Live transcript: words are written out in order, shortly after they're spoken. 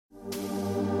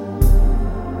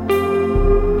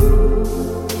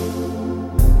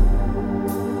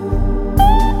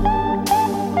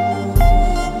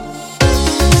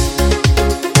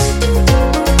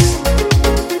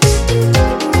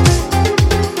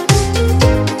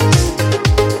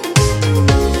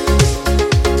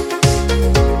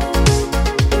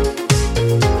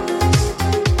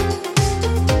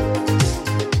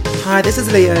This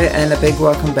is Leo and a big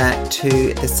welcome back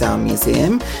to the Sound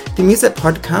Museum, the music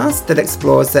podcast that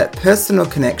explores that personal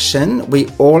connection we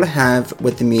all have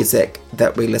with the music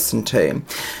that we listen to.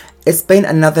 It's been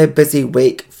another busy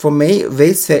week for me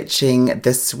researching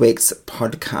this week's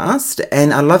podcast,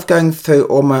 and I love going through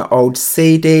all my old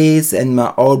CDs and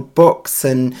my old books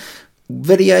and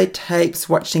videotapes,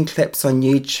 watching clips on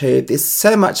YouTube. There's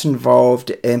so much involved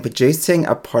in producing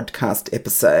a podcast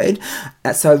episode.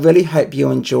 So I really hope you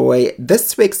enjoy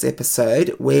this week's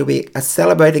episode where we are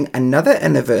celebrating another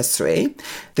anniversary,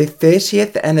 the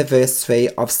 30th anniversary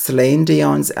of Celine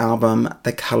Dion's album,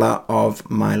 The Colour of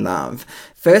My Love.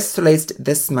 First released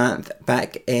this month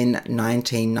back in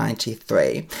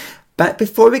 1993. But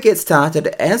before we get started,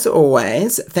 as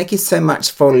always, thank you so much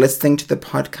for listening to the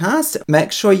podcast.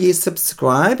 Make sure you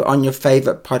subscribe on your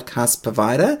favourite podcast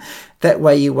provider. That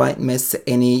way you won't miss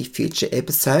any future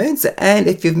episodes. And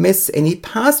if you've missed any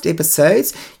past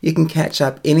episodes, you can catch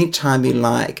up anytime you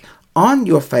like on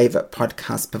your favourite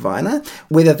podcast provider,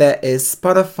 whether that is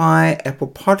Spotify, Apple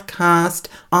Podcast,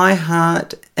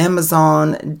 iHeart,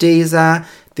 Amazon, Deezer.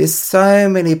 There's so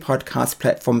many podcast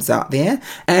platforms out there,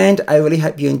 and I really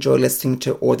hope you enjoy listening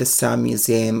to all the Sound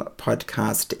Museum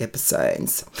podcast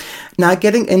episodes. Now,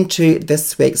 getting into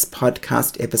this week's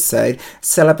podcast episode,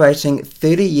 celebrating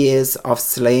 30 years of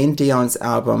Celine Dion's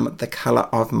album, The Colour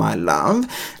of My Love,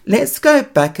 let's go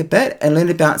back a bit and learn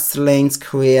about Celine's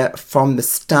career from the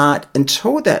start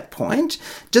until that point,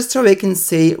 just so we can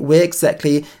see where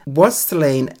exactly was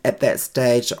Celine at that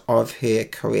stage of her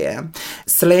career.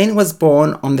 Celine was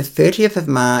born on the 30th of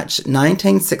March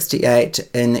 1968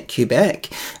 in Quebec.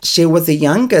 She was the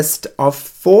youngest of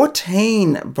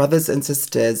 14 brothers and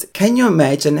sisters. Can you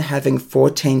imagine having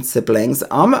 14 siblings?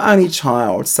 I'm an only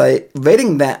child, so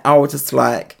reading that I was just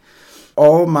like,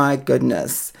 oh my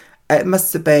goodness. It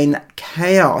must have been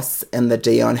chaos in the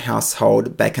Dion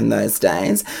household back in those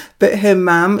days. But her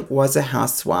mum was a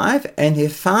housewife and her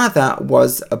father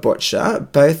was a butcher,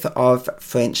 both of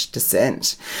French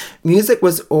descent. Music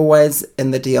was always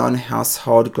in the Dion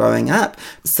household growing up.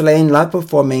 Celine loved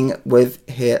performing with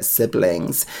her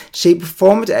siblings. She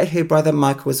performed at her brother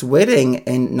Michael's wedding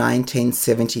in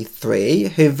 1973,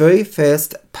 her very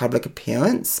first public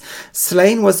appearance.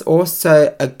 Celine was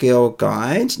also a girl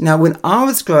guide. Now, when I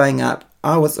was growing up,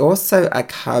 I was also a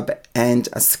cub and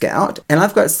a scout, and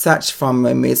I've got such fond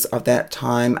memories of that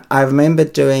time. I remember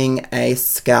doing a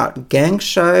scout gang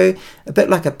show, a bit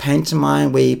like a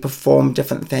pantomime. We performed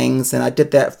different things, and I did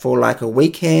that for like a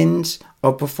weekend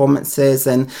of performances,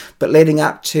 but leading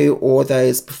up to all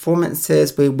those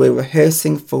performances, we were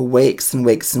rehearsing for weeks and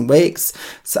weeks and weeks.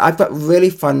 So I've got really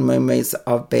fond memories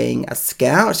of being a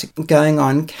scout, going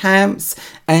on camps,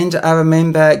 and I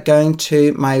remember going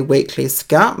to my weekly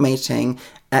scout meeting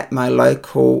at my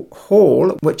local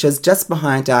hall, which is just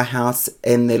behind our house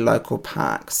in the local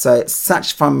park. So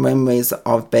such fond memories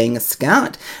of being a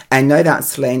scout, and no doubt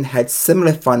Celine had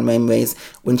similar fond memories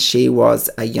when she was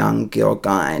a young girl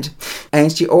guide. And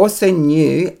she also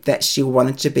knew that she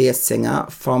wanted to be a singer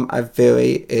from a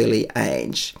very early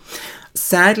age.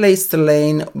 Sadly,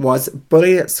 Celine was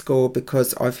bullied at school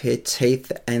because of her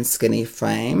teeth and skinny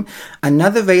frame.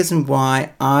 Another reason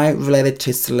why I related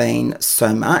to Celine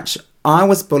so much, I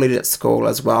was bullied at school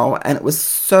as well, and it was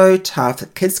so tough.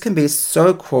 Kids can be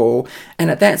so cruel, and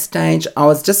at that stage I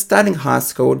was just starting high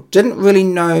school, didn't really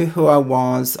know who I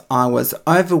was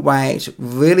overweight,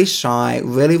 really shy,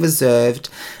 really reserved,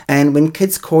 and when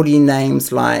kids called you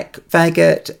names like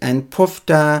faggot and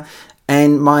poofda,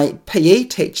 and my PE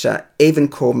teacher even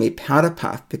called me powder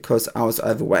puff because I was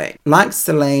overweight. Like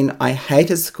Celine, I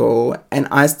hated school, and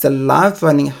I still love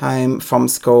running home from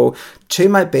school to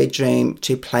my bedroom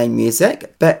to play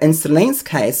music. But in Celine's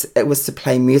case, it was to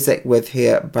play music with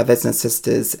her brothers and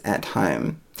sisters at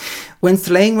home. When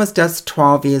Celine was just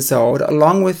 12 years old,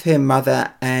 along with her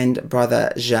mother and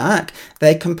brother Jacques,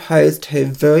 they composed her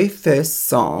very first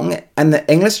song, and the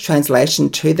English translation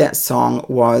to that song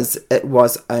was "It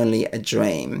Was Only a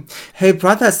Dream." Her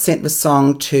brother sent the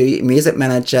song to music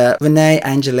manager René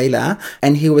Angelila,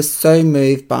 and he was so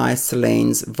moved by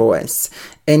Celine's voice.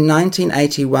 In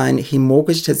 1981, he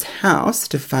mortgaged his house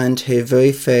to fund her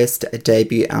very first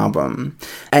debut album.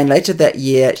 And later that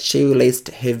year, she released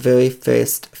her very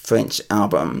first French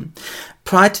album.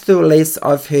 Prior to the release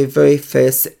of her very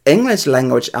first English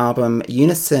language album,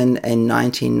 Unison, in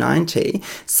 1990,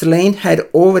 Celine had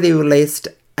already released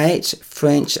 8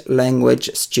 French language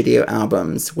studio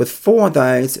albums, with 4 of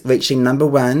those reaching number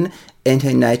 1 in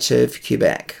her native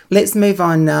Quebec. Let's move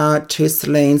on now to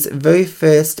Celine's very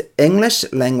first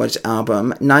English language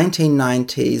album,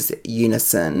 1990's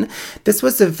Unison. This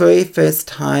was the very first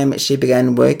time she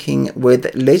began working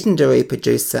with legendary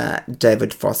producer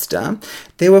David Foster.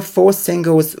 There were 4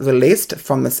 singles released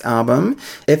from this album: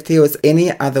 If There Was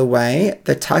Any Other Way,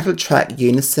 the title track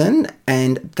Unison,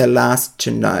 and The Last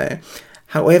to Know.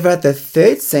 However, the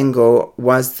 3rd single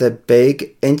was the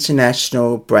big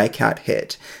international breakout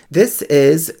hit. This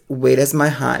is Where Does My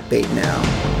Heart Beat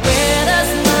Now?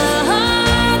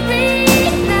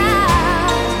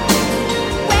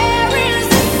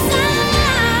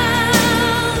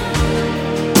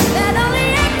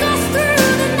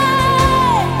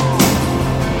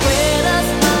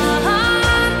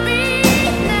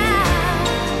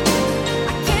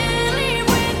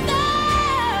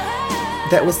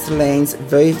 That was Celine's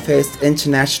very first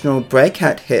international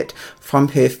breakout hit from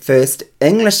her first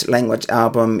English language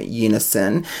album,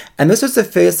 Unison, and this was the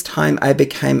first time I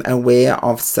became aware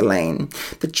of Celine.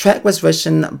 The track was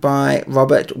written by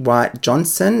Robert White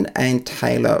Johnson and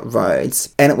Taylor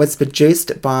Rhodes, and it was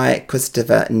produced by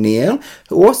Christopher Neal,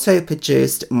 who also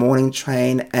produced Morning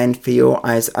Train and For Your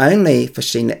Eyes Only for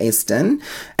Sheena Easton,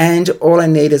 and All I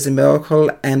Need Is a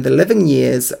Miracle and The Living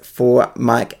Years for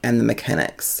Mike and the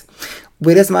Mechanics.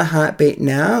 Where Does My Heart Beat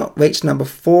Now reached number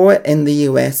 4 in the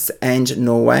US and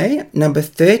Norway, number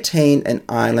 13 in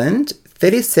Ireland,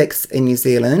 36 in New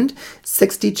Zealand,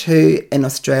 62 in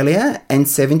Australia, and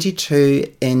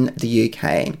 72 in the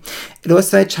UK. It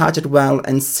also charted well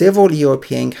in several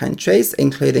European countries,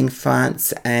 including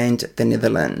France and the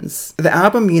Netherlands. The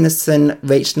album Unison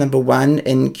reached number 1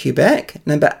 in Quebec,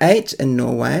 number 8 in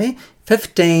Norway,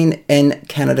 15 in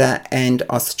Canada and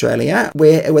Australia,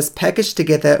 where it was packaged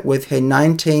together with her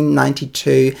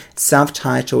 1992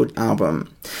 self-titled album.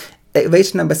 It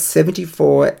reached number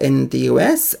 74 in the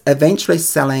US, eventually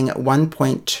selling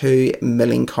 1.2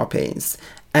 million copies,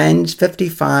 and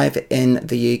 55 in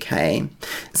the UK.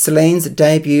 Celine's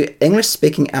debut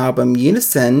English-speaking album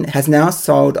Unison has now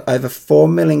sold over 4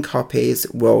 million copies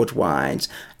worldwide.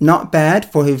 Not bad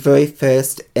for her very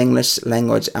first English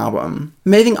language album.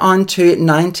 Moving on to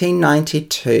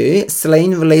 1992,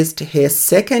 Celine released her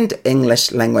second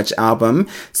English language album,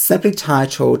 simply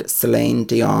titled Celine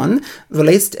Dion,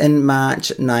 released in March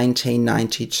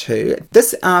 1992.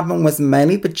 This album was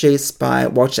mainly produced by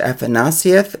Walter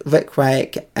Afanasieff, Rick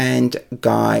Wake, and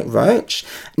Guy Roach.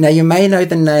 Now, you may know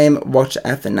the name Walter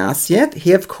Afanasieff.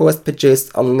 He, of course, produced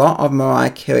a lot of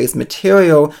Mariah Carey's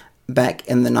material back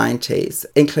in the 90s,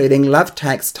 including Love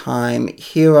Takes Time,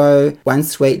 Hero, One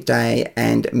Sweet Day,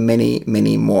 and many,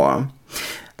 many more.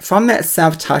 From that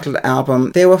self-titled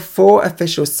album, there were 4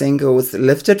 official singles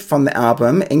lifted from the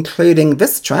album, including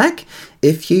this track,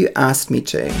 If You Asked Me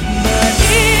To.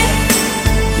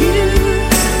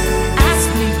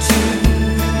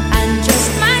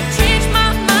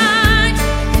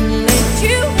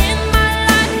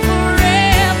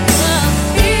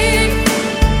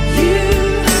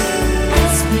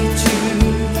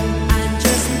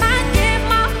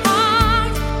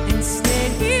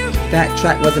 That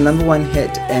track was a number 1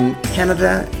 hit in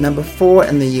Canada, number 4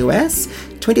 in the US,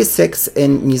 26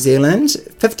 in New Zealand,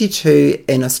 52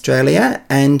 in Australia,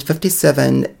 and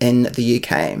 57 in the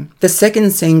UK. The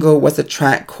second single was a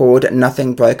track called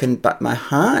Nothing Broken But My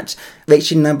Heart,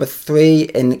 reaching number 3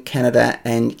 in Canada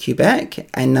and Quebec,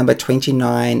 and number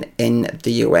 29 in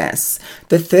the US.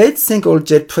 The third single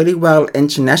did pretty well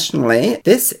internationally.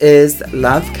 This is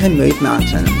Love Can Move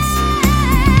Mountains.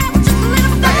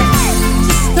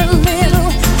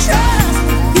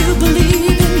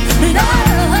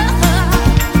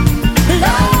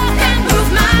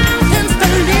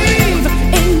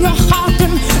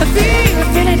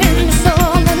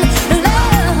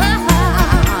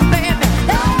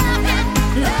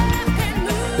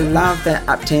 Love that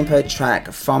up-tempo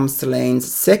track from Celine's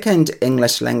second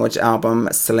English language album,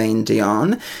 Celine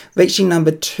Dion, reaching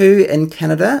number 2 in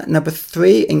Canada, number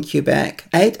 3 in Quebec,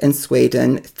 8 in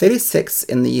Sweden, 36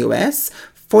 in the US,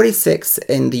 46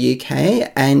 in the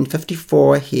UK, and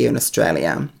 54 here in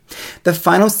Australia. The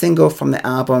final single from the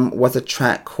album was a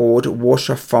track called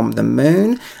Water from the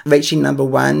Moon, reaching number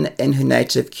 1 in her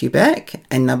native Quebec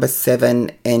and number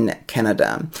 7 in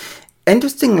Canada.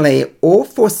 Interestingly, all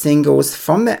 4 singles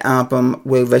from the album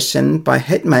were written by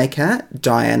hitmaker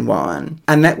Dion Warren,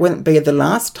 and that wouldn't be the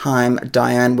last time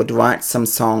Dion would write some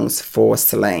songs for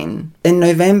Celine. In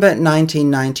November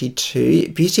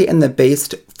 1992, Beauty and the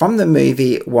Beast from the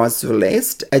movie was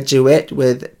released, a duet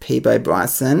with Peabo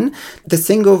Bryson. The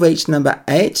single reached number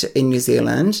 8 in New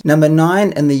Zealand, number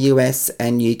 9 in the US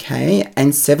and UK,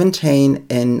 and 17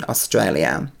 in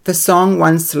Australia. The song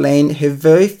won Celine her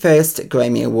very first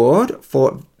Grammy Award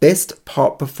for Best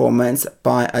Pop Performance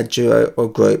by a Duo or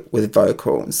Group with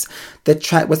Vocals. The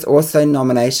track was also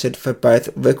nominated for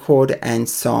both Record and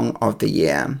Song of the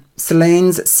Year.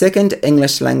 Celine's second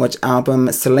English language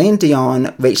album, Celine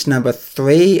Dion, reached number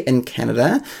 3 in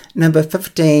Canada, number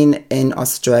 15 in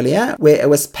Australia, where it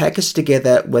was packaged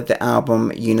together with the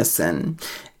album Unison.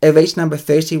 It reached number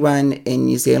 31 in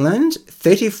New Zealand,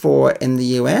 34 in the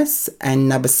US, and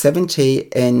number 70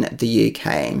 in the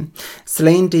UK.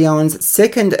 Celine Dion's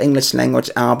second English language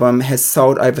album has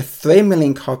sold over 3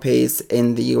 million copies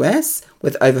in the US,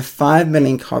 with over 5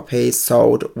 million copies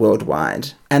sold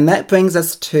worldwide. And that brings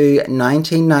us to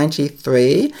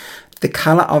 1993, The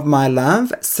Colour of My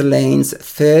Love, Celine's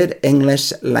third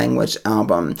English language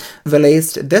album,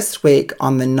 released this week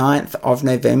on the 9th of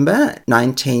November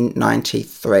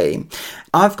 1993.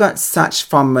 I've got such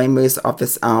fond memories of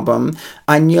this album.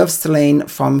 I knew of Celine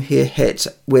from her hit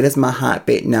Where Does My Heart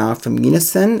Beat Now from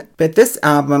Unison, but this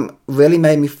album really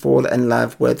made me fall in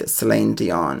love with Celine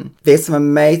Dion. There's some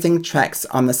amazing tracks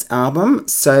on this album,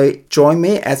 so join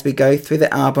me as we go through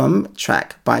the album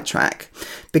track by track.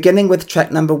 Beginning with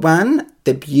track number 1,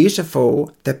 the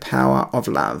beautiful The Power of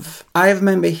Love. I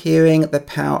remember hearing The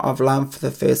Power of Love for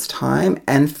the first time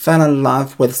and fell in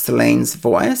love with Celine's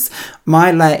voice.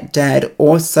 My late dad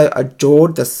also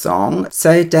adored the song.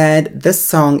 So Dad, this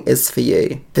song is for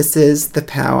you. This is The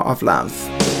Power of Love.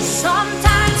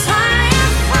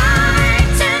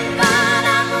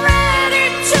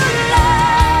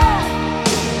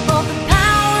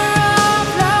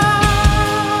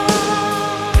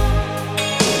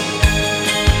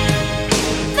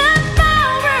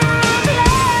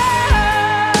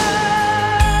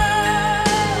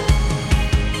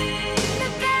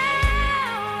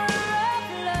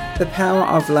 The Power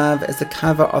of Love is a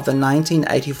cover of the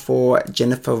 1984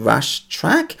 Jennifer Rush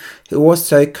track, who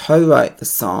also co-wrote the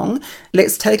song.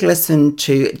 Let's take a listen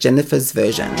to Jennifer's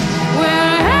version.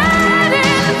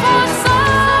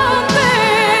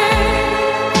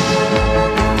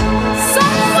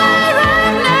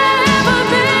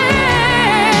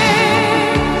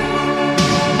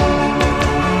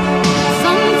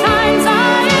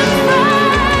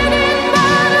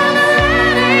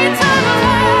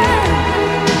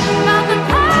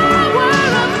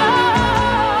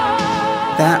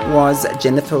 That was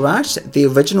Jennifer Rush, the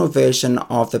original version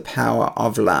of The Power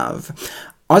of Love.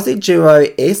 Aussie duo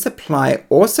Air Supply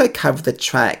also covered the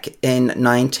track in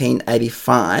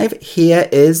 1985. Here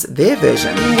is their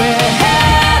version.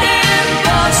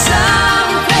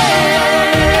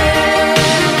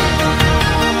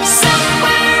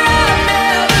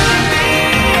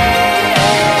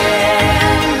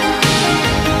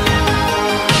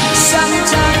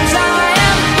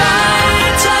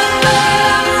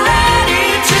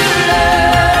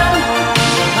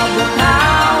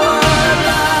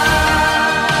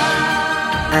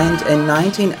 And in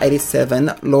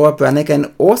 1987, Laura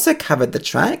Branigan also covered the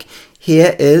track.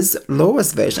 Here is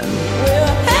Laura's version.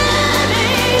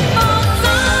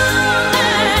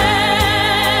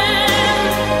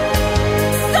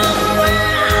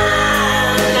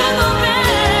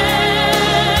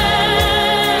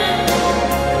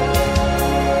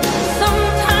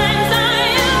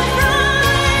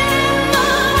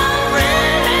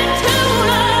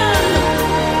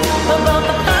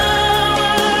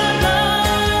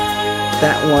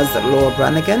 That was Laura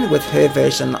Branigan with her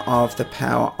version of The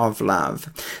Power of Love.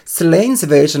 Celine's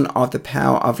version of The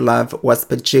Power of Love was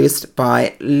produced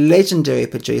by legendary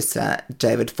producer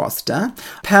David Foster.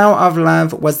 Power of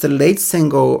Love was the lead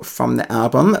single from the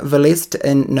album, released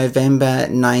in November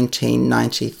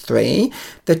 1993.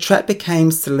 The track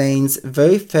became Celine's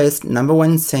very first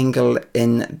 #1 single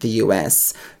in the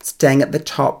US, staying at the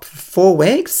top for 4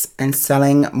 weeks and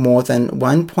selling more than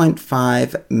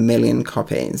 1.5 million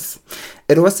copies.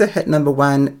 It also hit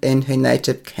 #1 in her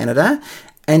native Canada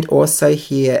and also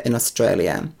here in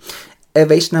Australia. It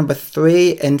reached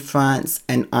 #3 in France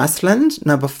and Iceland,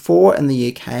 #4 in the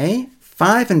UK,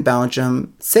 5 in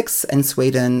Belgium, 6 in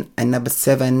Sweden, and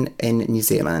 #7 in New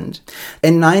Zealand.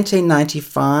 In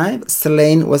 1995,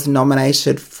 Celine was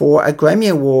nominated for a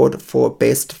Grammy Award for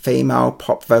Best Female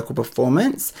Pop Vocal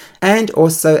Performance and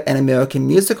also an American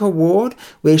Music Award,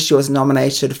 where she was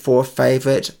nominated for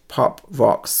Favorite Pop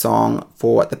Rock Song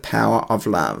for The Power of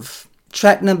Love.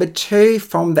 Track number 2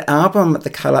 from the album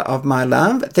The Colour of My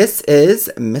Love. This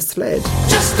is Misled.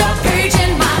 Just a page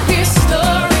in my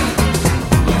history.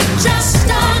 Just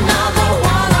another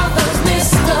one of those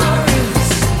mysteries.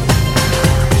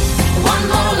 One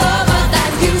more lover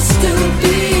that used to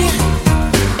be.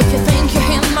 If you think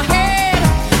you're in my head,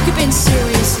 you've been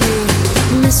seriously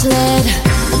misled.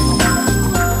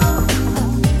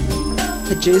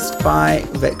 produced by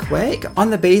Rick Wake. On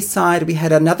the B-side, we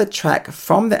had another track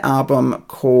from the album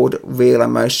called Real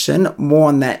Emotion. More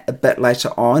on that a bit later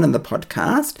on in the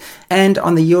podcast. And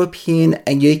on the European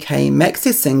and UK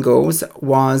maxi singles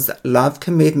was Love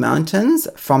Can Move Mountains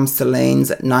from Celine's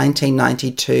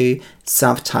 1992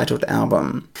 self-titled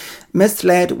album.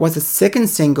 Misled was the second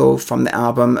single from the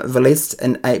album, released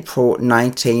in April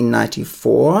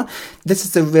 1994. This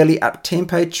is a really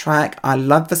up-tempo track. I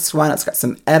love this one. It's got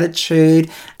some attitude,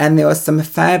 and there were some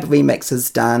fab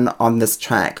remixes done on this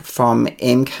track from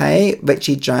MK,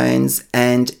 Richie Jones,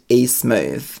 and E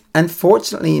Smooth.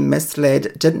 Unfortunately,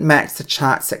 Misled didn't match the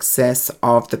chart success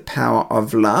of The Power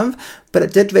of Love, but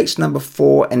it did reach number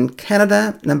 4 in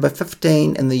Canada, number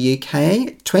 15 in the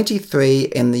UK, 23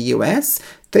 in the US,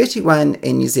 31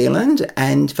 in New Zealand,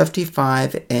 and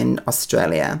 55 in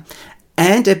Australia.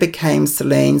 And it became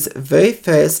Celine's very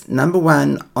first number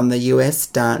 1 on the US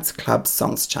Dance Club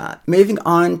Songs chart. Moving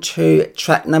on to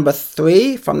track number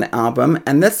 3 from the album,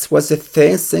 and this was the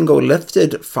third single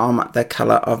lifted from The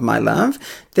Colour of My Love.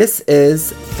 This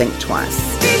is Think Twice.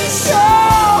 Be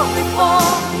sure before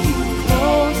you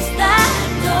close that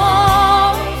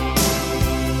door,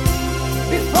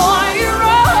 before you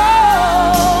roll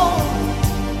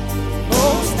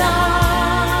those dice,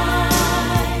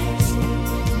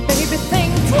 baby,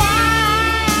 think twice.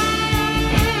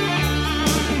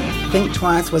 Think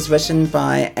Twice was written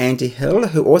by Andy Hill,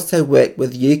 who also worked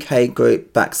with UK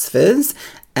group Bucks Fizz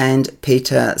and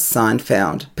Peter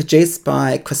Seinfeld, produced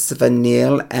by Christopher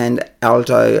Neal and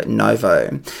Aldo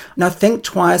Novo. Now, Think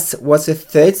Twice was the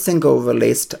third single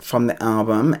released from the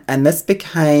album, and this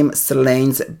became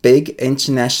Celine's big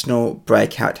international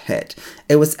breakout hit.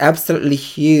 It was absolutely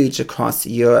huge across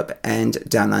Europe and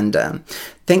Down Under.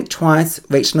 Think Twice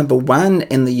reached number 1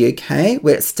 in the UK,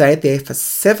 where it stayed there for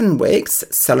 7 weeks,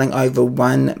 selling over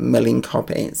 1 million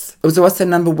copies. It was also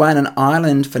number 1 in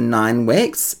Ireland for 9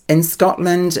 weeks. In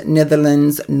Scotland,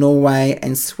 Netherlands, Norway,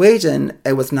 and Sweden,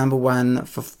 it was number 1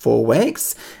 for 4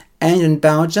 weeks. And in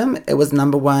Belgium, it was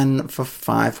number 1 for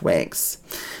 5 weeks.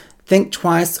 Think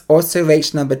Twice also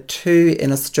reached number 2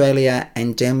 in Australia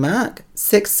and Denmark,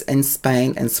 6 in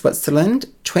Spain and Switzerland,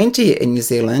 20 in New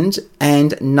Zealand,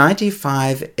 and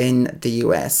 95 in the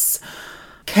US.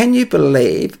 Can you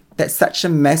believe that such a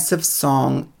massive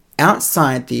song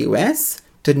outside the US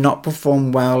did not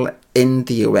perform well in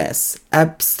the US?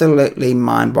 Absolutely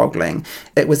mind-boggling.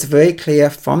 It was very clear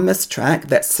from this track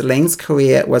that Celine's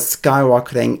career was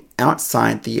skyrocketing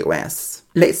outside the US.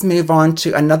 Let's move on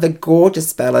to another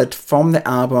gorgeous ballad from the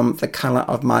album The Colour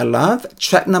of My Love,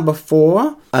 track number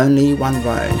 4, Only One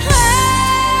Road.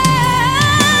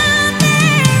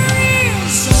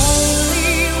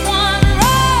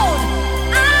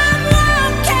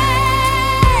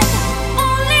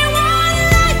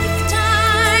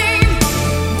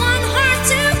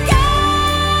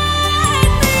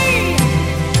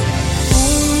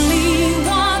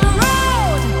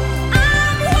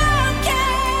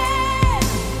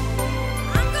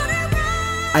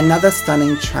 Another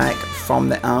stunning track from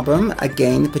the album,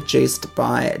 again produced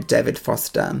by David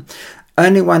Foster.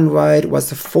 Only One Road was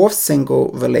the 4th single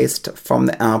released from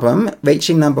the album,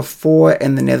 reaching number 4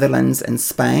 in the Netherlands and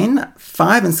Spain,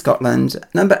 5 in Scotland,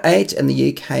 number 8 in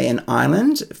the UK and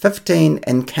Ireland, 15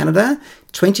 in Canada,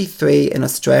 23 in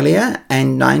Australia,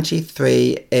 and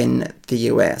 93 in the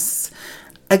US.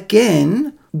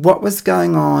 Again, what was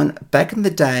going on back in the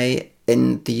day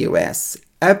in the US?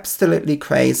 Absolutely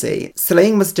crazy.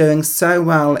 Celine was doing so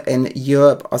well in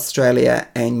Europe, Australia,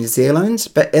 and New Zealand,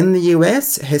 but in the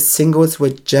US, her singles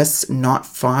were just not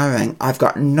firing. I've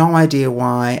got no idea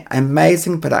why.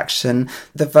 Amazing production.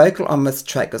 The vocal on this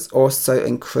track is also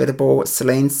incredible.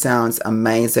 Celine sounds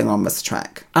amazing on this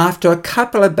track. After a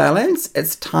couple of ballads,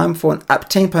 it's time for an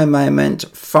up-tempo moment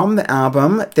from the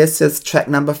album. This is track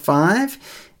number 5,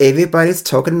 Everybody's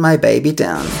Talking My Baby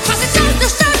Down.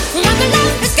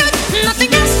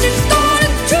 Nothing else is gonna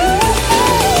do.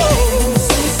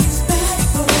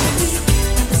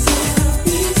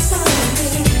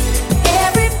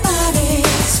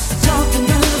 Everybody's talking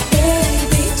my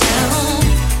baby down,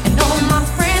 and all my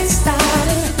friends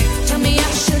started tell me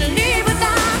I should leave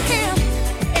without him.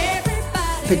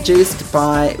 Everybody. Produced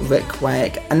by Rick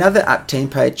Wake, another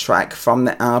up-tempo track from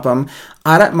the album.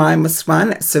 I don't mind this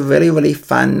one. It's a really, really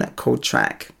fun, cool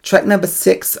track. Track number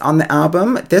 6 on the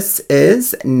album. This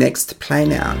is Next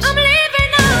Plane Out. I'm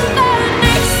living on the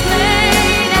next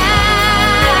plane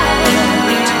out.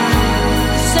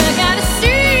 'Cause I gotta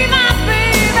see my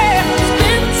baby. It's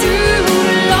been too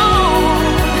long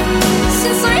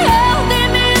since I held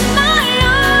him in my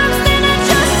arms, and I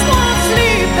just won't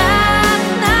sleep at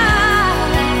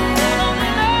night.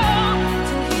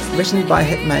 written by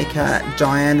hitmaker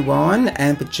Dion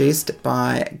and produced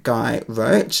by Guy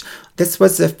Roach. This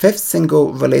was the 5th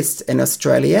single released in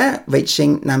Australia,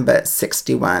 reaching number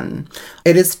 61.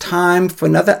 It is time for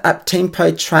another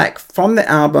up-tempo track from the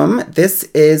album. This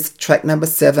is track number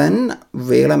 7,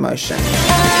 Real Emotion.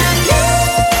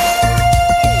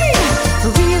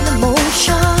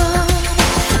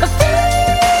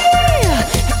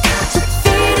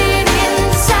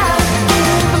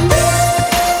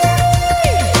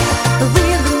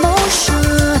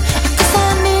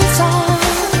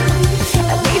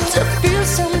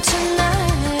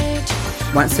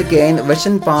 Once again,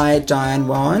 written by Diane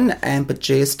Warren and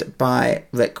produced by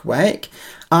Rick Wake.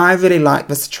 I really like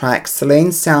this track.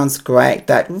 Celine sounds great.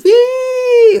 That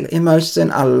real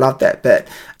emotion, I love that bit.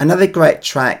 Another great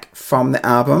track from the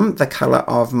album, The Colour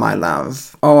of My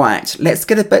Love. Alright, let's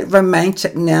get a bit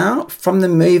romantic now. From the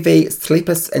movie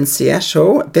Sleepless in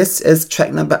Seattle, this is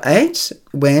track number 8,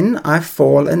 When I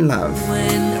Fall in Love.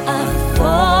 When I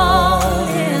fall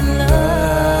in love,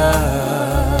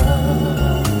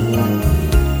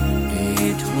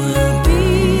 it will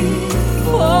be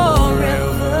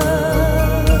forever,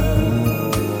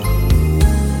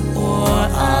 or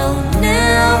I'll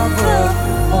never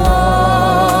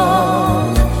fall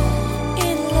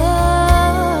in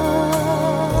love.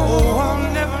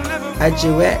 A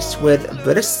duet with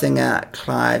British singer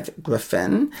Clive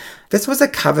Griffin. This was a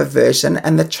cover version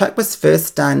and the track was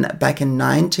first done back in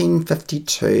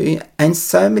 1952, and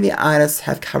so many artists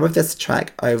have covered this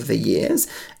track over the years,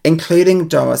 including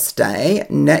Doris Day,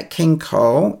 Nat King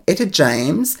Cole, Etta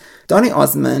James, Donny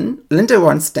Osmond, Linda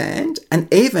Ronstadt, and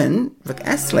even Rick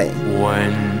Astley.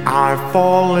 When I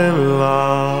fall in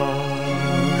love,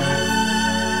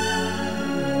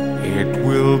 it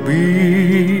will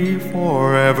be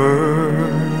forever,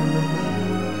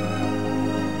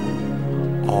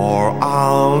 or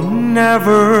I'll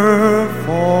never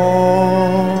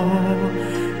fall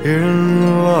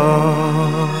in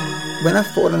love. When I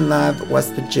Fall in Love was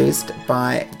produced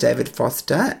by David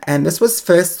Foster, and this was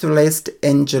first released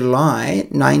in July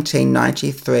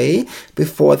 1993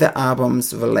 before the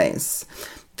album's release.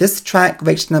 This track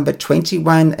reached number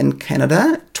 21 in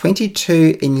Canada,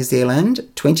 22 in New Zealand,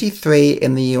 23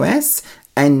 in the US,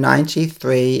 and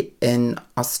 93 in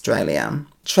Australia.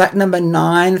 Track number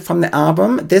 9 from the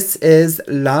album, this is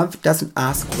Love Doesn't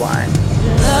Ask Why.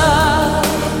 Love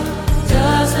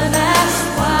doesn't ask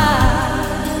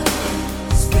why,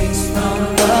 speaks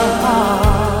from the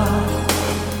heart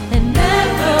and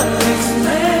never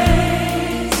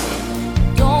explains.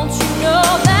 Don't you know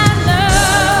that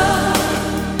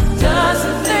love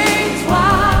doesn't think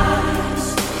twice,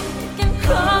 it can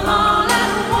come all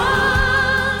at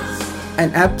once.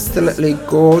 An absolutely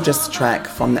gorgeous track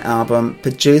from the album,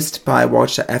 produced by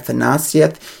Walter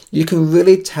Afanasieff. You can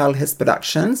really tell his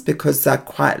productions because they're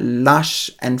quite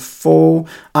lush and full.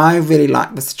 I really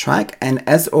like this track, and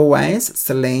as always,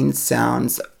 Celine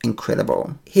sounds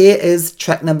incredible. Here is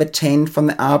track number 10 from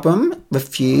the album,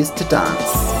 Refuse to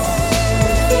Dance.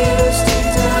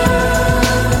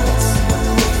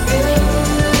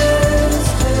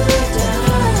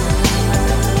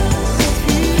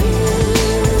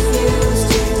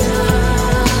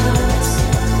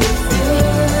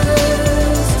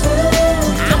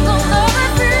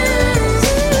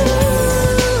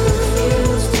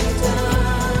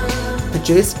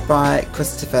 Produced by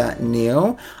Christopher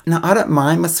Neal. Now, I don't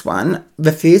mind this one.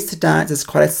 Refuse to Dance is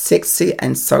quite a sexy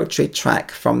and sultry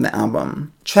track from the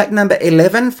album. Track number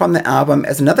 11 from the album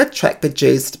is another track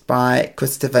produced by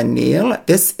Christopher Neal.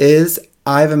 This is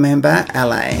I Remember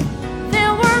LA.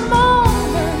 There were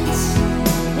moments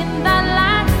in that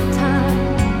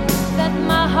lifetime that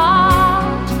my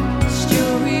heart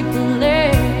still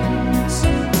replays.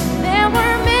 There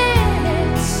were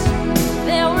minutes,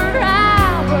 there were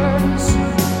hours,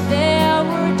 there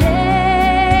were days.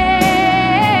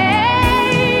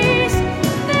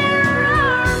 There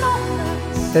are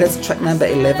moments. That is track number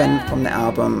 11 from the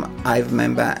album I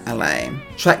Remember LA.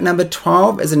 Track number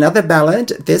 12 is another ballad.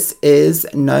 This is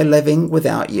No Living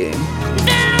Without You. There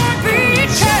would be a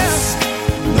chance,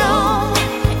 no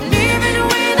living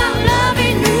without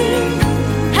loving you.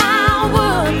 How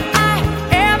would I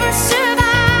ever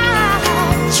survive?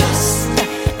 Just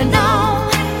no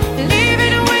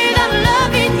living without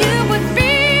loving you would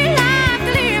be like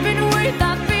living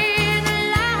without being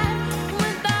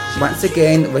alive. Once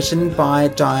again, written by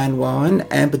Diane Warren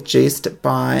and produced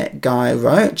by Guy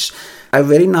Roach. A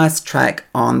really nice track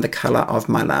on The Colour of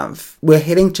My Love. We're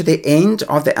heading to the end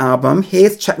of the album.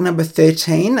 Here's track number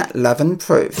 13, Love and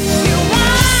Proof. You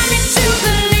want me to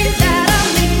believe that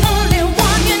I'm the only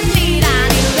one you need. I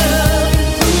need love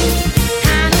and proof,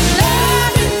 and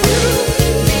love and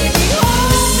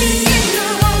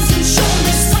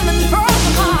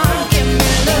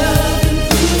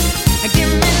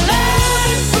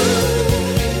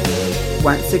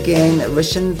once again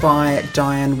written by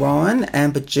Dion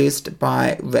and produced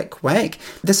by Rick Wake.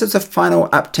 This is the final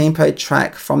up-tempo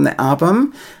track from the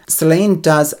album. Celine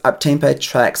does up-tempo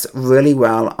tracks really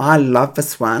well. I love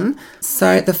this one.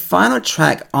 So the final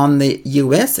track on the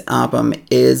US album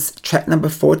is track number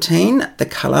 14, The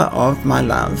Color of My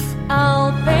Love.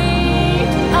 I'll paint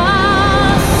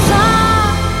a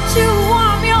song to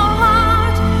warm your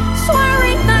heart,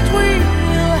 swearing that we'll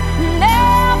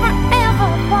never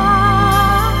ever part.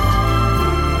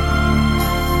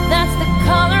 That's the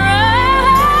color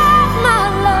of my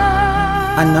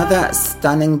love. Another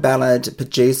stunning ballad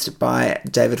produced by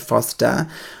David Foster.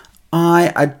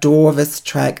 I adore this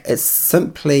track. It's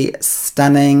simply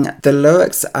stunning. The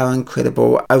lyrics are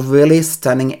incredible. A really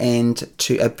stunning end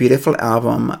to a beautiful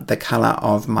album, The Color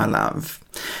of My Love.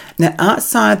 Now,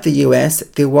 outside the US,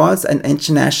 there was an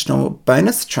international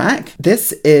bonus track.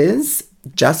 This is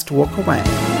Just Walk Away.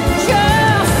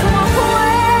 Just walk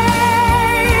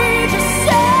away, just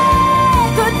say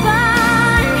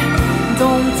goodbye.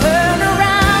 Don't turn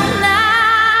around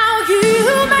now, you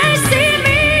may see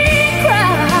me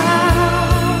cry.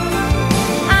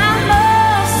 I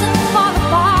mustn't fall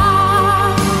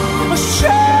apart or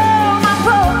show my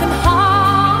broken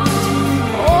heart.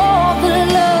 All the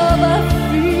love I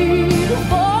feel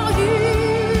for you.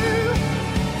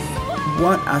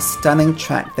 What a stunning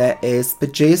track that is,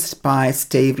 produced by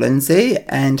Steve Lindsay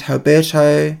and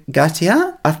Roberto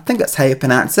Gattia. I think that's how you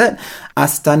pronounce it. A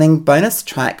stunning bonus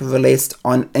track released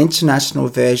on international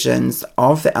versions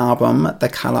of the album The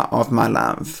Color of My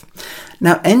Love.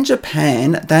 Now in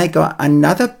Japan, they got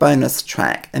another bonus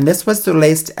track, and this was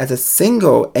released as a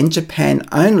single in Japan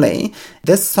only.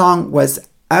 This song was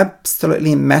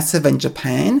absolutely massive in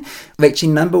Japan,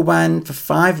 reaching number 1 for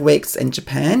 5 weeks in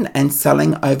Japan and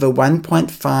selling over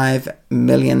 1.5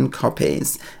 million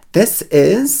copies. This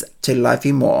is To Love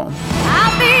You More.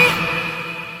 I'll be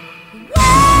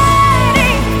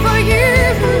waiting for you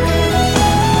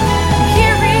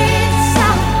here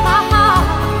inside my heart.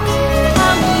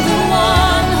 I'm the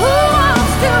one who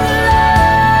wants to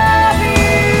love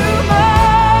you more.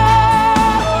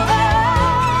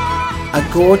 A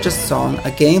gorgeous song,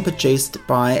 again produced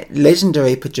by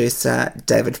legendary producer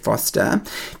David Foster.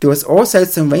 There was also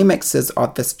some remixes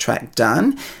of this track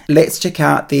done. Let's check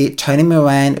out the Tony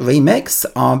Moran remix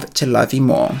of To Love You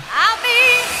More. I'll be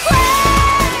waiting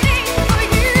for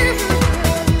you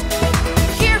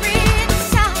here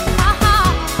inside my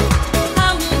heart.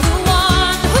 I'm the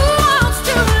one who wants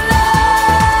to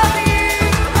love you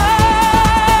more.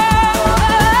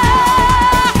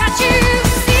 Can't you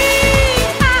see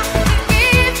I can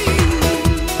give you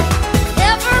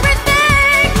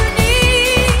everything you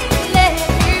need? Let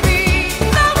me be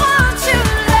the one to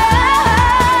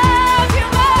love you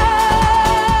more.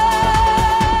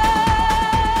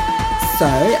 So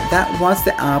that was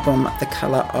the album The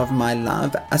Color of My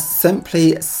Love, a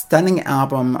simply stunning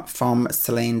album from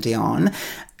Celine Dion.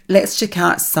 Let's check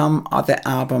out some other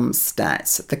album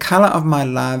stats. The Color of My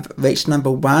Love reached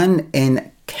number 1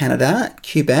 in Canada,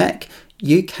 Quebec,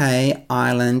 UK,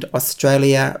 Ireland,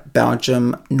 Australia,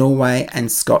 Belgium, Norway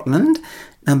and Scotland.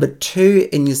 Number 2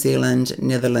 in New Zealand,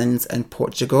 Netherlands and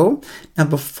Portugal.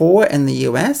 Number 4 in the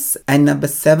US. And number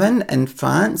 7 in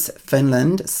France,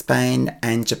 Finland, Spain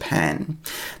and Japan.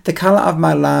 The Color of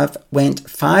My Love went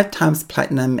 5 times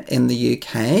platinum in the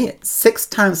UK, 6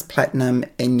 times platinum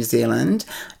in New Zealand,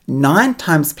 9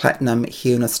 times platinum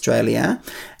here in Australia.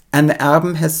 And the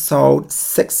album has sold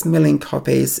 6 million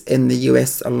copies in the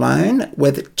US alone,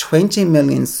 with 20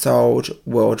 million sold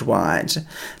worldwide.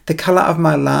 The Color of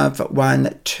My Love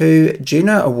won 2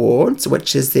 Juno Awards,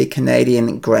 which is the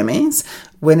Canadian Grammys,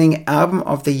 winning Album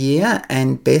of the Year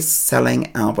and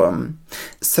Best-Selling Album.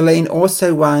 Celine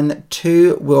also won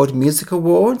 2 World Music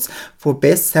Awards for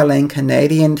Best-Selling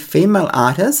Canadian Female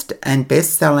Artist and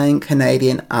Best-Selling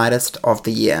Canadian Artist of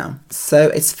the Year. So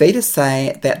it's fair to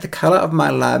say that The Color of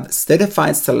My Love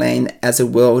certified Celine as a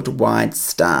worldwide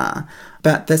star.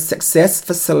 But the success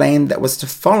for Celine that was to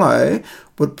follow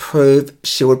would prove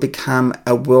she would become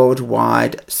a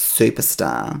worldwide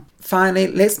superstar. Finally,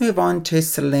 let's move on to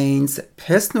Celine's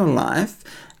personal life.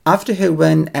 After her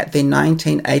win at the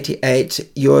 1988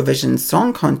 Eurovision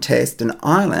Song Contest in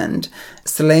Ireland,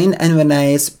 Celine and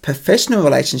René's professional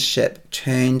relationship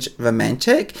turned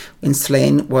romantic when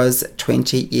Celine was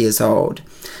 20 years old.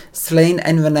 Celine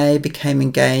and René became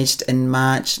engaged in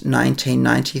March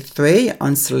 1993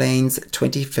 on Celine's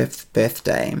 25th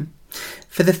birthday.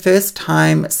 For the first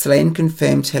time, Celine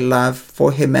confirmed her love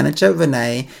for her manager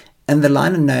René in the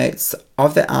liner notes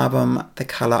of the album The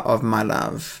Color of My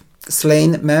Love.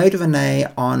 Celine married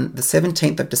René on the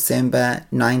 17th of December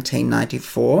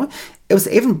 1994 It was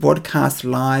even broadcast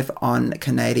live on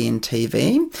Canadian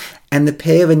TV, and the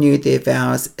pair renewed their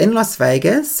vows in Las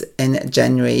Vegas in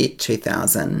January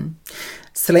 2000.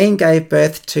 Celine gave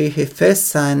birth to her first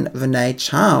son, Rene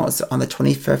Charles, on the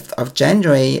 25th of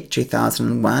January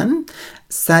 2001.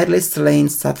 Sadly, Celine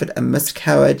suffered a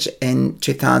miscarriage in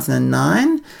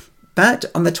 2009, but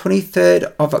on the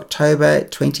 23rd of October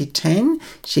 2010,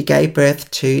 she gave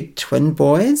birth to twin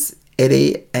boys,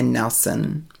 Eddie and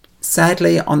Nelson.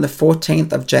 Sadly, on the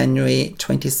 14th of January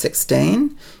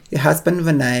 2016, her husband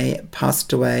Rene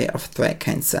passed away of throat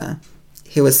cancer.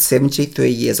 He was 73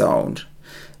 years old.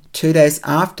 2 days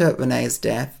after Rene's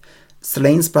death,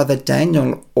 Celine's brother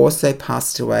Daniel also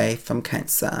passed away from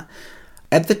cancer.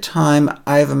 At the time,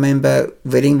 I remember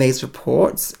reading these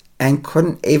reports and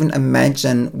couldn't even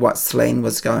imagine what Celine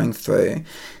was going through.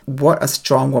 What a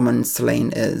strong woman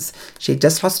Celine is. She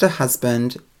just lost her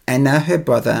husband and now her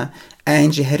brother,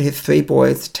 and she had her 3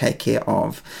 boys to take care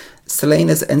of. Celine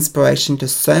is inspiration to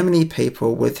so many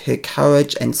people with her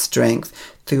courage and strength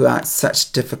throughout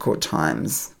such difficult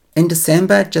times. In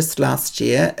December just last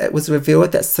year, it was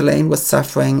revealed that Celine was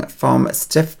suffering from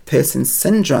stiff person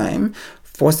syndrome,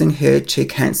 forcing her to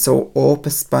cancel all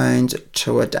postponed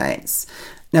tour dates.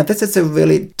 Now, this is a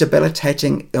really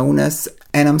debilitating illness,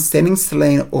 and I'm sending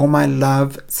Celine all my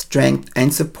love, strength,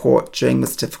 and support during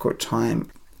this difficult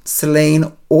time.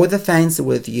 Celine, all the fans are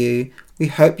with you. We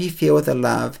hope you feel the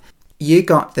love. You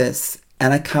got this,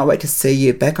 and I can't wait to see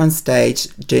you back on stage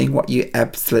doing what you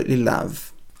absolutely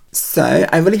love. So,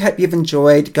 I really hope you've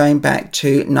enjoyed going back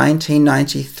to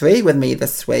 1993 with me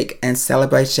this week and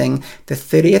celebrating the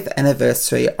 30th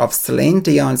anniversary of Celine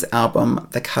Dion's album,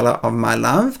 The Colour of My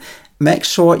Love. Make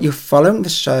sure you're following the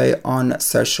show on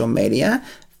social media,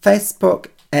 Facebook,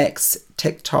 X,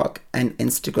 TikTok, and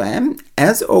Instagram.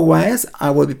 As always,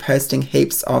 I will be posting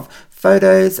heaps of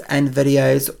photos and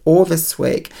videos all this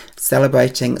week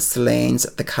celebrating Celine's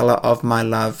The Colour of My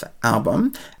Love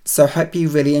album. So I hope you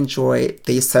really enjoy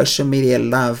the social media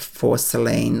love for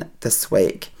Celine this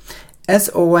week. As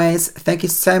always, thank you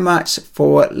so much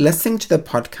for listening to the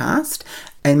podcast,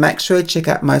 and make sure to check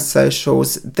out my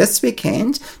socials this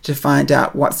weekend to find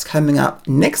out what's coming up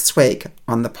next week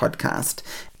on the podcast.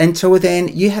 Until then,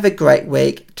 you have a great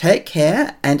week. Take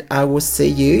care, and I will see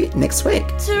you next week.